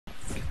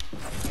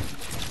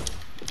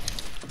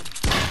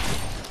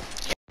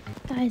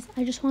guys,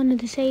 I just wanted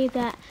to say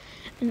that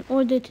in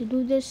order to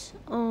do this,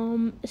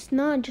 it's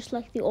not just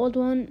like the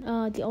one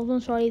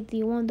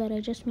that I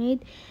just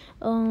made.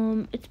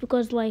 It's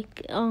because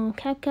like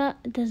CAPCUT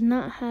does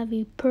not have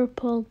a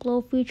purple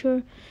glow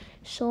feature,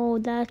 so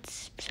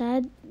that's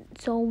sad.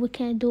 So we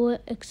can't do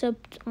it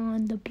except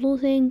on the blue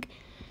thing.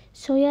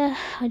 So yeah,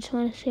 I just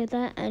want to say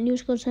that, and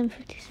use code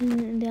 750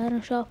 in the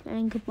item shop,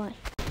 and goodbye.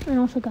 And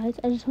also guys,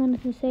 I just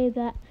wanted to say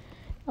that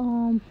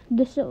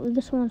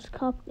this one's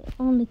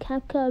only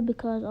CAPCUT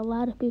because a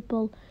lot of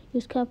people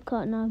use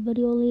CAPCUT, not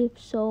Video Leap,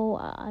 so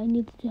I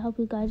needed to help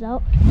you guys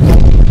out.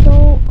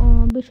 So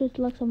be sure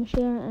to like, comment,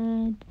 share,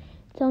 and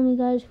tell me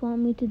guys if you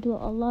want me to do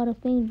a lot of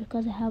things,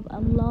 because I have a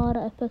lot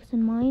of effects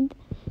in mind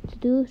to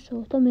do.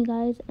 So tell me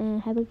guys,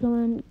 and have a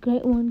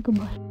great one.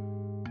 Goodbye.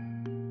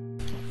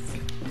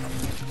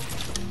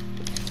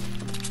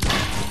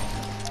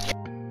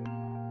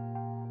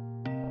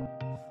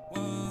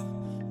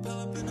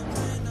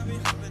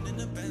 In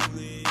the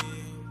Bentley,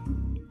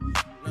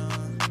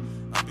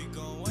 I be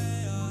going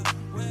way up,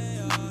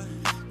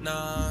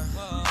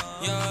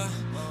 yeah.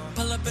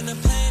 Pull up in the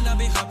plane, I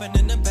be hopping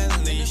in the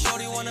Bentley.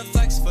 Shorty wanna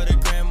flex for the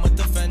gram with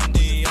the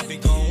Fendi. I be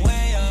going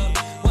way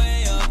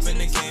up in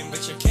the game,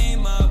 bitch. I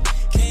came up.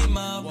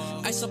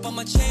 Ice up on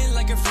my chain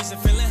like a freezer,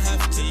 feeling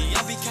hefty.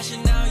 I be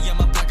cashing out, yeah,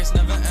 my pockets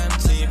never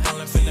empty.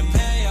 Pull up finna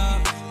pay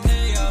up,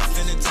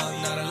 finna talk,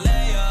 not a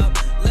layup.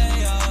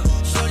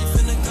 Shorty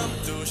finna come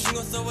through, she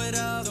gon' throw it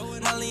up.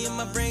 Molly in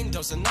my brain,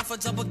 dose enough for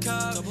double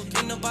cup.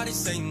 Ain't nobody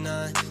say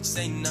none.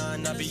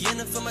 I be in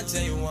it for my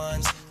day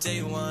ones.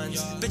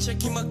 Bitch, I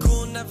keep my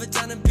cool, never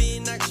down to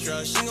being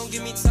extra. She gon'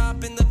 give me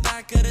top in the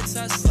back of the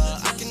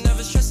Tesla. I can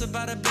never stress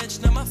about a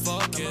bitch, not my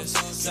focus.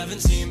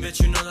 17,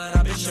 bitch, you know that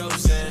I be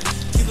chosen.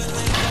 Keep a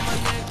link on my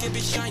neck, it be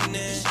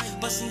shining.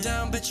 Bustin'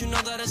 down, bitch, you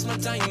know that it's my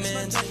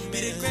diamond.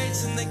 Be the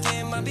greats in the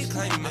game, I be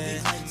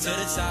climbing. To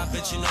the top,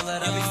 bitch, you know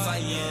that I be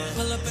fighting.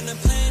 Pull up in the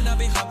plane, I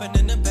be hopping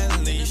in the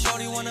Bentley.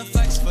 Shorty wanna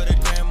flex for the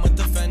gram with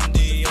the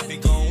Fendi. I be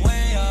going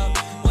way up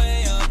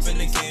in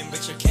the game,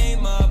 bitch, I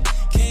came up.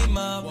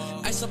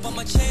 Ice up on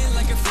my chain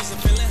like a freezer,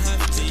 feeling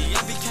hefty.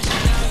 I be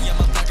cashing out, yeah,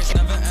 my pockets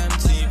never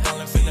empty.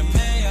 Ballin' finna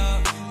pay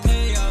up,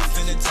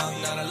 finna talk,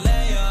 not a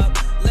layup.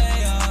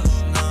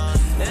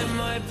 In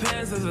my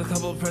pants, there's a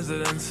couple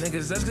presidents.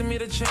 Niggas asking me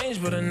to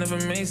change, but it never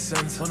made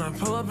sense. When I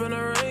pull up in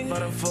a ring,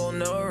 but I'm full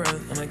no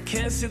rent, and I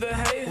can't see the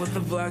hate with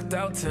the blacked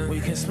out tint. We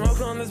can smoke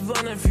on this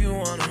blunt if you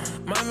wanna.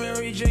 My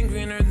Mary Jane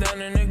greener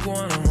than an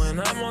iguana. When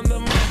I'm on the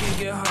mic, it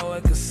get hot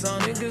like a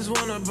sun. Niggas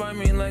wanna buy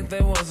me like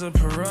they was a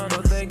piranha,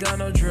 but they got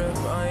no drip.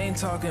 I ain't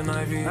talking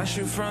Ivy. I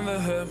shoot from the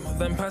hip,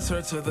 then pass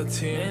her to the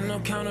team. Ain't no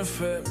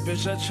counterfeit,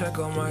 bitch. I check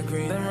on my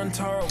green. Then run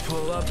Taro,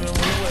 pull up and we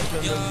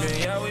whippin' the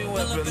beat. Yeah, we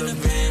whippin' the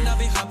beat. I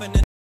be hopping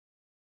in